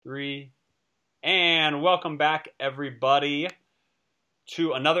3. And welcome back, everybody,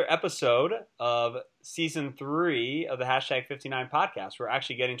 to another episode of Season 3 of the Hashtag 59 podcast. We're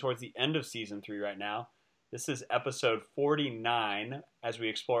actually getting towards the end of Season 3 right now. This is episode 49 as we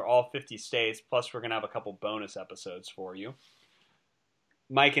explore all 50 states, plus we're going to have a couple bonus episodes for you.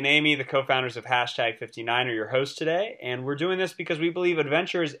 Mike and Amy, the co-founders of Hashtag 59, are your hosts today, and we're doing this because we believe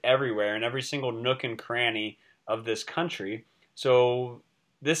adventure is everywhere in every single nook and cranny of this country. So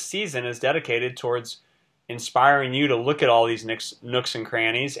this season is dedicated towards inspiring you to look at all these nooks and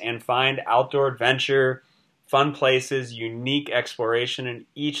crannies and find outdoor adventure, fun places, unique exploration in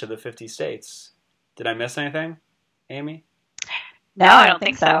each of the 50 states. Did I miss anything, Amy? No, I don't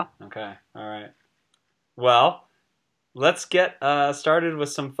think so. Okay, all right. Well, let's get started with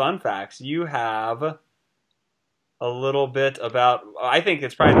some fun facts. You have a little bit about, I think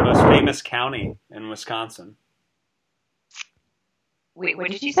it's probably the most famous county in Wisconsin. Wait,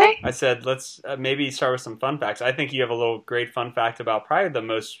 what did you say? I said let's maybe start with some fun facts. I think you have a little great fun fact about probably the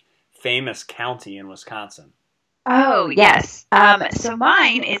most famous county in Wisconsin. Oh, yes. So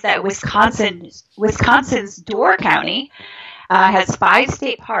mine is that Wisconsin's Door County has 5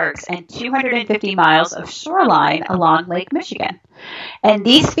 state parks and 250 miles of shoreline along Lake Michigan. And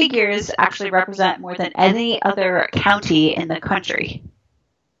these figures actually represent more than any other county in the country.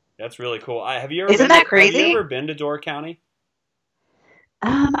 That's really cool. Have you ever been to Door County?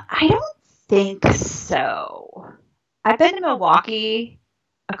 I don't think so. I've been to Milwaukee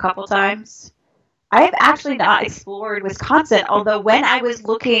a couple times. I've actually not explored Wisconsin, although when I was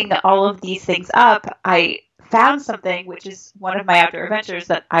looking all of these things up, I found something, which is one of my outdoor adventures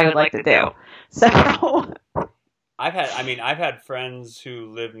that I would like to do. So I've had friends who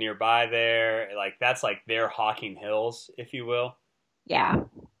live nearby there. Like that's like their Hocking Hills, if you will. Yeah.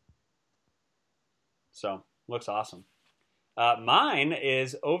 So looks awesome. Mine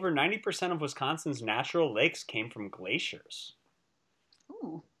is over 90% of Wisconsin's natural lakes came from glaciers.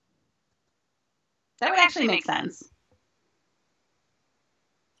 Ooh. That would actually make sense. It's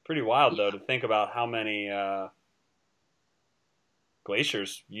pretty wild, though, to think about how many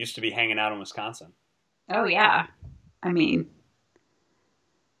glaciers used to be hanging out in Wisconsin. Oh, yeah. I mean,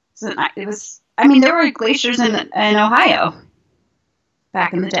 there were glaciers in Ohio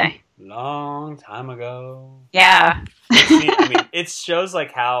back in the day. Long time ago. Yeah. It shows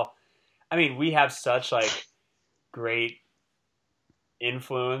like how, we have such like great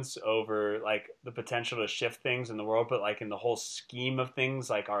influence over like the potential to shift things in the world, but like in the whole scheme of things,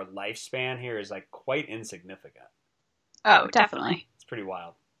 like our lifespan here is like quite insignificant. Oh, definitely. It's pretty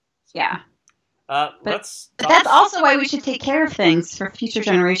wild. Yeah. But that's also why we should take care of things for future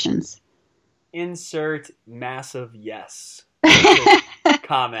generations. Insert massive yes.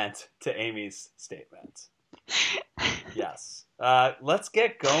 Comment to Amy's statement. Yes. Let's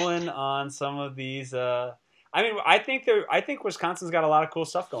get going on some of these. I think Wisconsin's got a lot of cool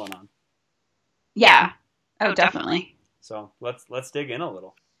stuff going on. Yeah. Oh, definitely. So let's dig in a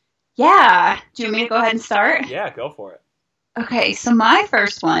little. Yeah. Do you want me to go ahead and start? Yeah, go for it. Okay, so my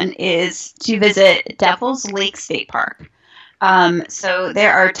first one is to visit Devil's Lake State Park. So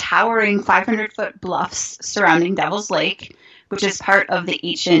there are towering 500-foot bluffs surrounding Devil's Lake, which is part of the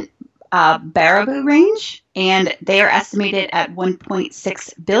ancient Baraboo Range, and they are estimated at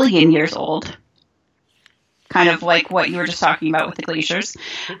 1.6 billion years old. Kind of like what you were just talking about with the glaciers.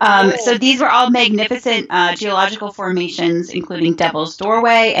 So these were all magnificent geological formations, including Devil's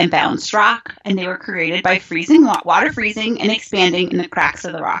Doorway and Balanced Rock, and they were created by water freezing and expanding in the cracks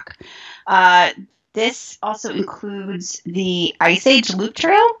of the rock. This also includes the Ice Age Loop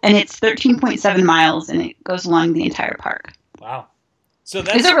Trail, and it's 13.7 miles, and it goes along the entire park. Wow. So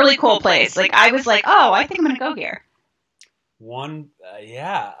it's a really cool place. Like, I was like, oh, I think I'm going to go here.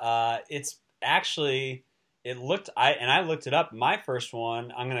 It's actually... I looked it up. My first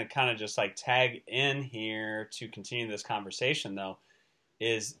one, I'm going to kind of just like tag in here to continue this conversation, though,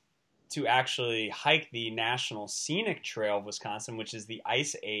 is to actually hike the National Scenic Trail of Wisconsin, which is the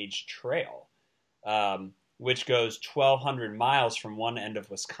Ice Age Trail, which goes 1,200 miles from one end of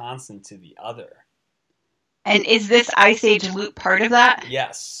Wisconsin to the other. And is this Ice Age Loop part of that?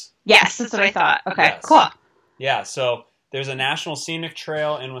 Yes. Yes, that's what I thought. Okay, yes. Cool. Yeah, so... There's a National Scenic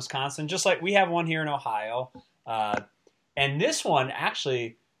Trail in Wisconsin, just like we have one here in Ohio. And this one,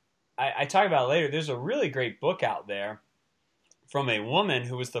 actually, I talk about it later. There's a really great book out there from a woman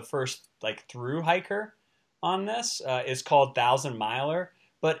who was the first like through hiker on this. It's called Thousand Miler.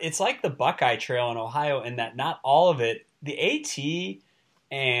 But it's like the Buckeye Trail in Ohio in that not all of it, the AT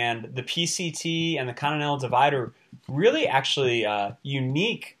and the PCT and the Continental Divide are really actually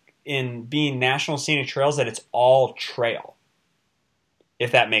unique in being National Scenic Trails, that it's all trail.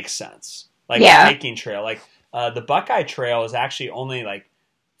 if that makes sense. Like Yeah. hiking trail. Like the Buckeye Trail is actually only like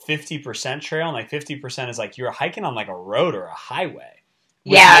 50% trail, and like 50% is like you're hiking on like a road or a highway.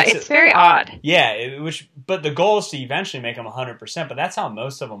 Yeah, it's very odd. Yeah, but the goal is to eventually make them 100%, but that's how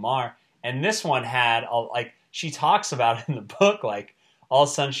most of them are. And this one had, like, she talks about it in the book, like, all of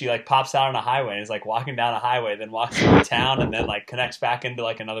a sudden she, like, pops out on a highway and is, like, walking down a highway, then walks through a town, and then, like, connects back into,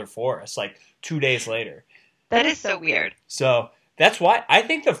 like, another forest, like, 2 days later. That is so weird. So that's why I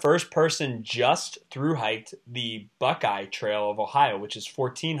think the first person just thru-hiked the Buckeye Trail of Ohio, which is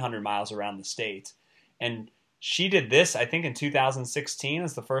 1,400 miles around the state. And she did this, I think, in 2016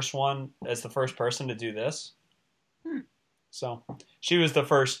 as the first person to do this. So she was the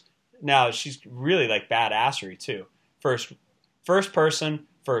first. Now she's really like badassery too. First person,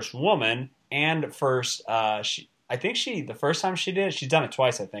 first woman, and first. I think the first time she did it, she's done it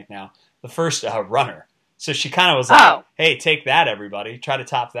twice. I think now the first runner. So she kind of was like, "Hey, take that, everybody! Try to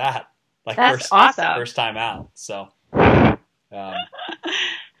top that!" Like that's awesome. First time out. So.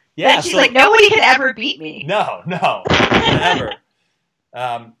 Yeah, and she's like, nobody can ever beat me. No, never.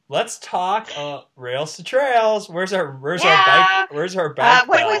 Let's talk rails to trails. Where's our bike? Where's our bike?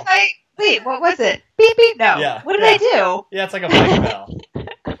 What was it? Beep beep. No. Yeah, what did I do? Yeah, it's like a bike bell.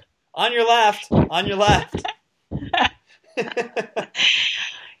 On your left.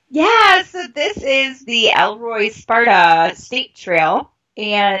 Yeah. So this is the Elroy Sparta State Trail,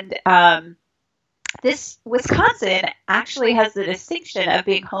 and this Wisconsin actually has the distinction of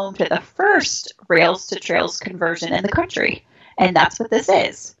being home to the first rails to trails conversion in the country. And that's what this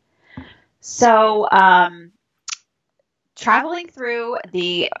is. So, traveling through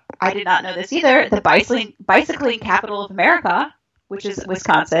I did not know this either, the bicycling capital of America, which is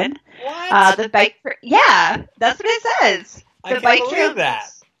Wisconsin. What? Yeah, that's what it says. I can't believe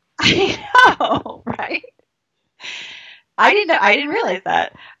that. I know, right? I didn't realize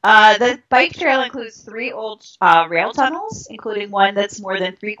that. The bike trail includes 3 old rail tunnels, including one that's more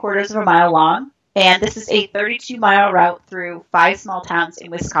than 3/4 of a mile long. And this is a 32-mile route through 5 small towns in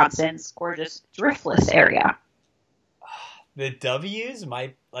Wisconsin's gorgeous Driftless area. The W's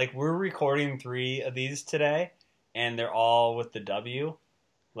we're recording 3 of these today, and they're all with the W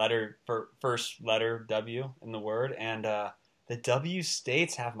first letter W in the word, and the W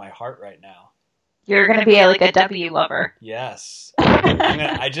states have my heart right now. You're gonna be like a W lover. Yes.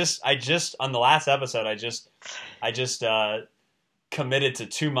 I just on the last episode I just committed to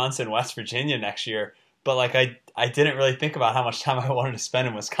 2 months in West Virginia next year, but like I didn't really think about how much time I wanted to spend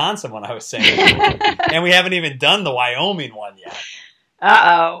in Wisconsin when I was saying it. And we haven't even done the Wyoming one yet.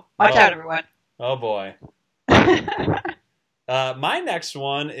 Watch out, everyone. Oh boy. My next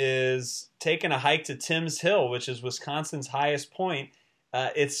one is taking a hike to Timms Hill, which is Wisconsin's highest point.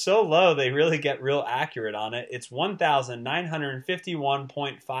 It's so low, they really get real accurate on it. It's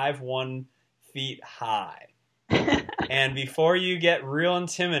 1,951.51 feet high. And before you get real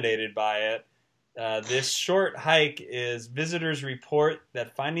intimidated by it, this short hike is visitors report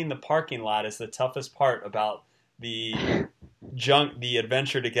that finding the parking lot is the toughest part about the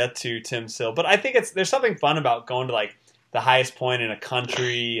adventure to get to Timms Hill. But I think there's something fun about going to like the highest point in a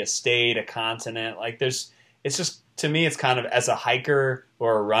country, a state, a continent. Like it's just, to me, it's kind of, as a hiker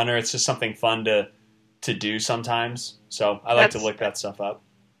or a runner, it's just something fun to do sometimes. So I like to look that stuff up.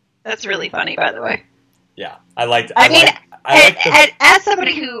 That's really funny, by the way. Yeah, I liked. As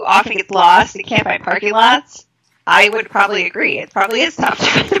somebody who often gets lost and can't find parking lots, I would probably agree. It probably is tough to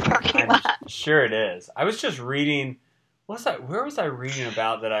find the parking lot. Sure, it is. I was just reading. Where was I reading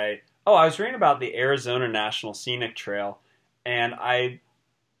about that? I was reading about the Arizona National Scenic Trail, and I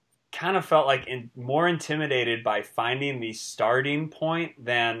kind of felt like more intimidated by finding the starting point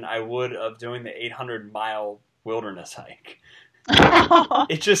than I would of doing the 800-mile wilderness hike.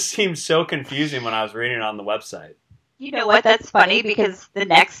 It just seemed so confusing when I was reading it on the website. You know what? That's funny, because the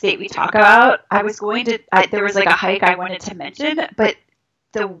next state we talk about, there was like a hike I wanted to mention, but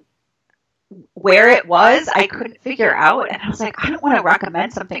where it was, I couldn't figure out, and I was like, I don't want to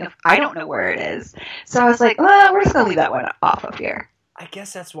recommend something if I don't know where it is. So I was like, well, we're just gonna leave that one off of here. I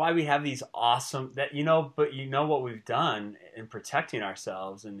guess that's why we have these awesome but what we've done in protecting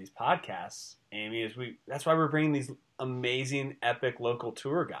ourselves in these podcasts, Amy, is that's why we're bringing these amazing, epic local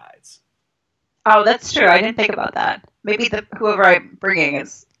tour guides. Oh, that's true. I didn't think about that. Maybe whoever I'm bringing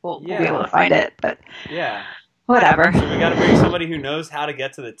will be able to find it, but yeah, whatever. So we got to bring somebody who knows how to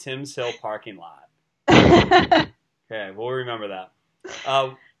get to the Timms Hill parking lot. Okay, we'll remember that.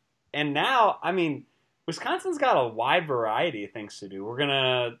 And now, I mean, Wisconsin's got a wide variety of things to do. We're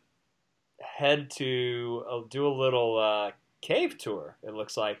gonna head to do a little cave tour. It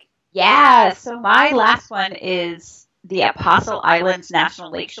looks like. Yeah. So my last one is the Apostle Islands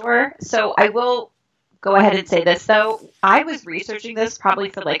National Lakeshore. So I will go ahead and say this, though. I was researching this probably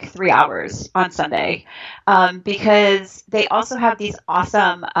for like 3 hours on Sunday, because they also have these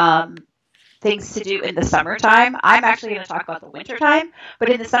awesome things to do in the summertime. I'm actually going to talk about the wintertime, but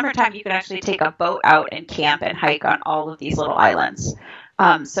in the summertime, you can actually take a boat out and camp and hike on all of these little islands.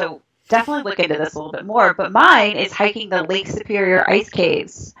 So definitely look into this a little bit more. But mine is hiking the Lake Superior ice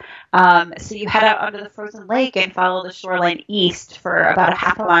caves. So you head out onto the frozen lake and follow the shoreline east for about a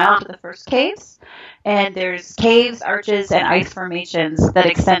half a mile to the first caves. And there's caves, arches, and ice formations that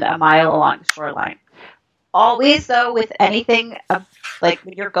extend a mile along the shoreline. Always, though, with anything like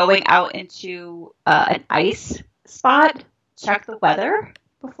when you're going out into an ice spot, check the weather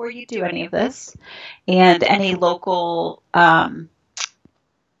before you do any of this, and any local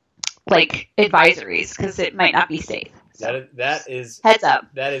like advisories, because it might not be safe. So, that is heads up.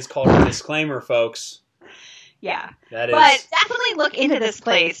 That is called a disclaimer, folks. Yeah, but definitely look into this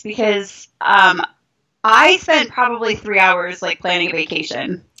place, because I spent probably 3 hours like planning a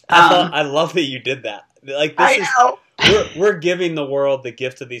vacation. I love that you did that. Like, this I know. We're giving the world the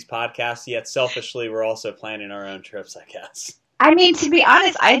gift of these podcasts, yet selfishly we're also planning our own trips, I guess. I mean, to be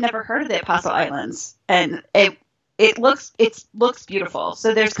honest, I had never heard of the Apostle Islands, and it looks beautiful.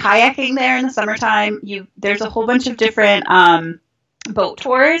 So there's kayaking there in the summertime. There's a whole bunch of different boat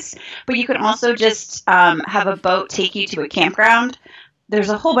tours, but you can also just have a boat take you to a campground. There's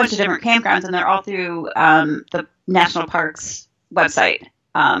a whole bunch of different campgrounds, and they're all through the National Parks website.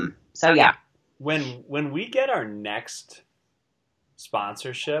 So yeah. When we get our next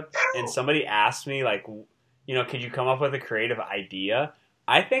sponsorship and somebody asks me, like, you know, could you come up with a creative idea?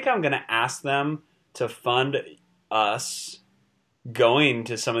 I think I'm going to ask them to fund us going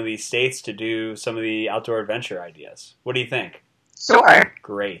to some of these states to do some of the outdoor adventure ideas. What do you think? Sure.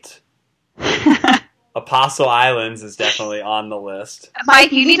 Great. Apostle Islands is definitely on the list.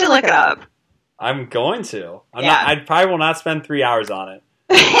 Mike, you need to look it up. I'm going to. I probably will not spend 3 hours on it,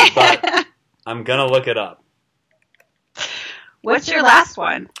 but I'm going to look it up. What's your last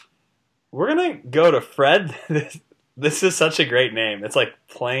one? We're going to go to Fred. This is such a great name. It's like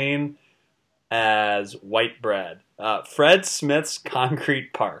plain as white bread. Fred Smith's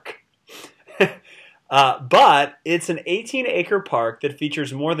Concrete Park. But it's an 18-acre park that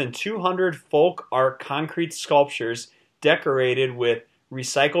features more than 200 folk art concrete sculptures decorated with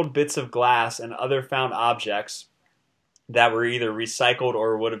recycled bits of glass and other found objects that were either recycled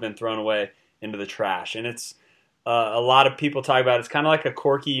or would have been thrown away into the trash. And it's a lot of people talk about it. It's kind of like a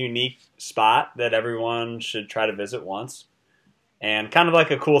quirky, unique spot that everyone should try to visit once. And kind of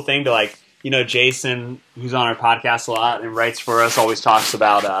like a cool thing to, like, you know, Jason, who's on our podcast a lot and writes for us, always talks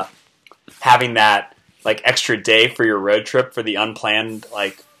about having that, like, extra day for your road trip for the unplanned,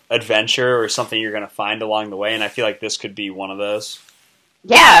 like, adventure or something you're going to find along the way. And I feel like this could be one of those.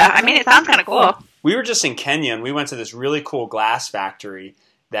 Yeah, I mean, it sounds kind of cool. We were just in Kenya, and we went to this really cool glass factory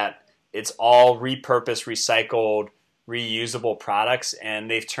that it's all repurposed, recycled, reusable products, and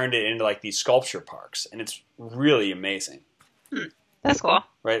they've turned it into, like, these sculpture parks, and it's really amazing. That's cool.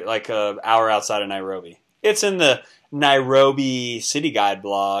 Right, like an hour outside of Nairobi. It's in the Nairobi City Guide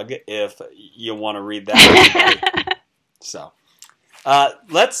blog if you want to read that. So,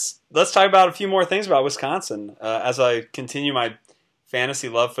 let's talk about a few more things about Wisconsin as I continue my fantasy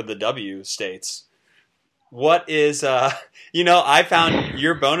love for the W states. What is, I found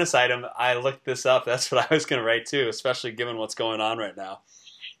your bonus item. I looked this up. That's what I was going to write too, especially given what's going on right now.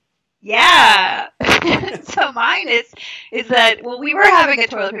 Yeah. So mine is that, well, we were having a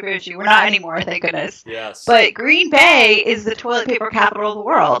toilet paper issue. We're not anymore, thank goodness. Yes. But Green Bay is the toilet paper capital of the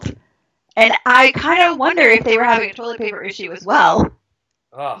world. And I kind of wonder if they were having a toilet paper issue as well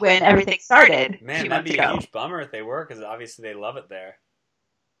when everything started. Man, that'd be a huge bummer if they were, because obviously they love it there.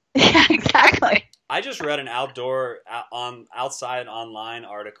 Yeah, exactly. I just read an outside online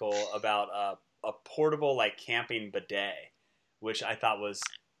article about a portable, like, camping bidet, which I thought was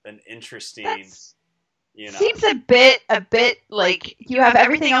an interesting, seems a bit like you have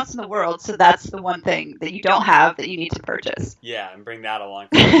everything else in the world, so that's the one thing that you don't have that you need to purchase. Yeah, and bring that along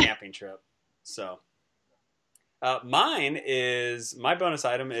for a camping trip. So, my bonus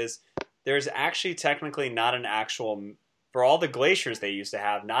item is there's actually technically not an actual, for all the glaciers they used to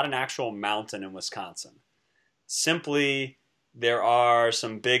have, not an actual mountain in Wisconsin. Simply, there are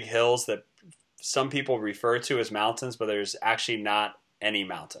some big hills that some people refer to as mountains, but there's actually not any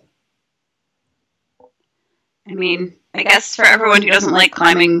mountain. I mean, I guess for everyone who doesn't like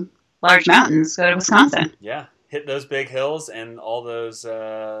climbing large mountains, go to Wisconsin. Yeah, hit those big hills and all those,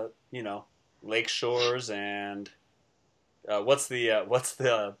 lake shores and what's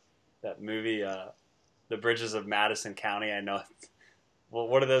that movie? the bridges of Madison County. I know. Well,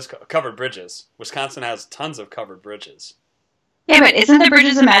 what are those covered bridges? Wisconsin has tons of covered bridges. Yeah, but isn't the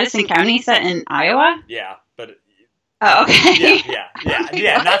bridges of Madison County set in Iowa? Yeah, but oh, okay.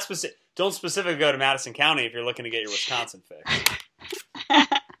 Yeah. Not specific. Don't specifically go to Madison County if you're looking to get your Wisconsin fix.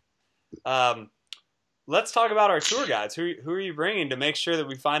 Let's talk about our tour guides. Who are you bringing to make sure that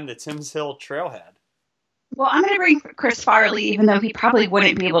we find the Timms Hill trailhead? Well, I'm going to bring Chris Farley, even though he probably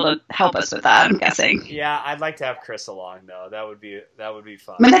wouldn't be able to help us with that, I'm guessing. Yeah, I'd like to have Chris along, though. That would be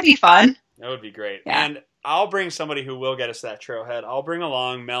fun. Wouldn't that be fun? That would be great. Yeah. And I'll bring somebody who will get us to that trailhead. I'll bring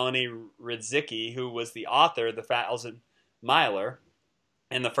along Melanie Ridzicki, who was the author of the 1,000 Miler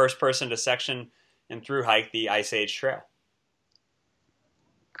and the first person to section and through hike the Ice Age Trail.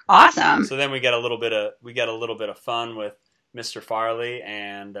 Awesome. So then we get a little bit of fun with Mr. Farley,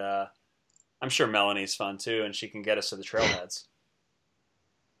 and I'm sure Melanie's fun too, and she can get us to the trailheads.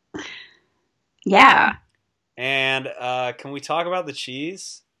 Yeah. And can we talk about the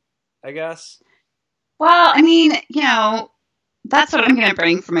cheese, I guess? Well, I mean, that's what I'm going to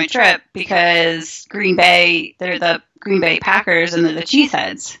bring for my trip because Green Bay, they're the Green Bay Packers and they're the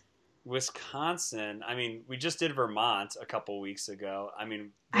Cheeseheads. Wisconsin, I mean, we just did Vermont a couple weeks ago.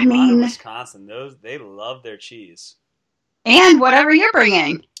 Vermont and Wisconsin, they love their cheese. And whatever you're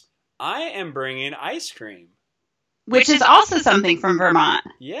bringing. I am bringing ice cream. Which is also something from Vermont.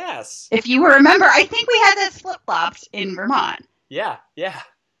 Yes. If you remember, I think we had this flip-flopped in Vermont. Yeah. I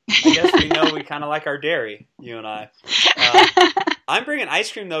guess we know we kind of like our dairy, you and I. I'm bringing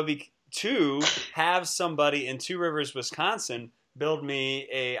ice cream, though, to have somebody in Two Rivers, Wisconsin, build me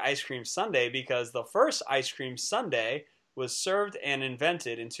a ice cream sundae because the first ice cream sundae was served and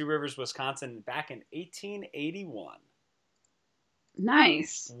invented in Two Rivers, Wisconsin back in 1881.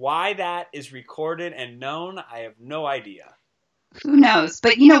 Nice. Why that is recorded and known, I have no idea. Who knows?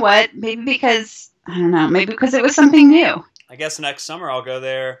 But you know what? Maybe because it was something new. I guess next summer I'll go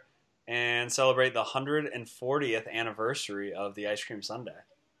there and celebrate the 140th anniversary of the ice cream sundae.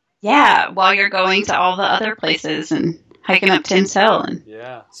 Yeah, while you're going to all the other places and hiking up Timms Hill.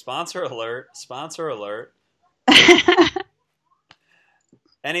 Yeah, sponsor alert.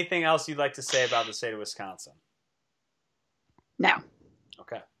 Anything else you'd like to say about the state of Wisconsin? No.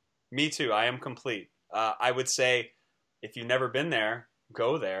 Okay. Me too. I am complete. I would say if you've never been there,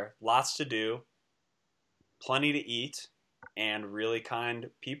 go there. Lots to do. Plenty to eat. And really kind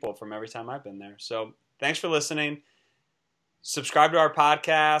people from every time I've been there. So thanks for listening. Subscribe to our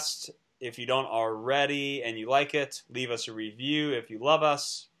podcast if you don't already and you like it. Leave us a review if you love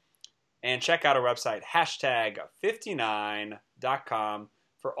us. And check out our website, hashtag59.com,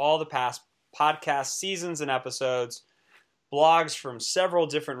 for all the past podcast seasons and episodes. Blogs from several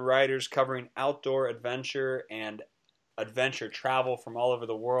different writers covering outdoor adventure and adventure travel from all over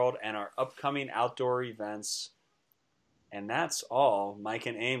the world and our upcoming outdoor events. And that's all Mike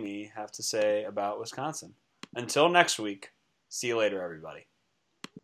and Amy have to say about Wisconsin. Until next week, see you later, everybody.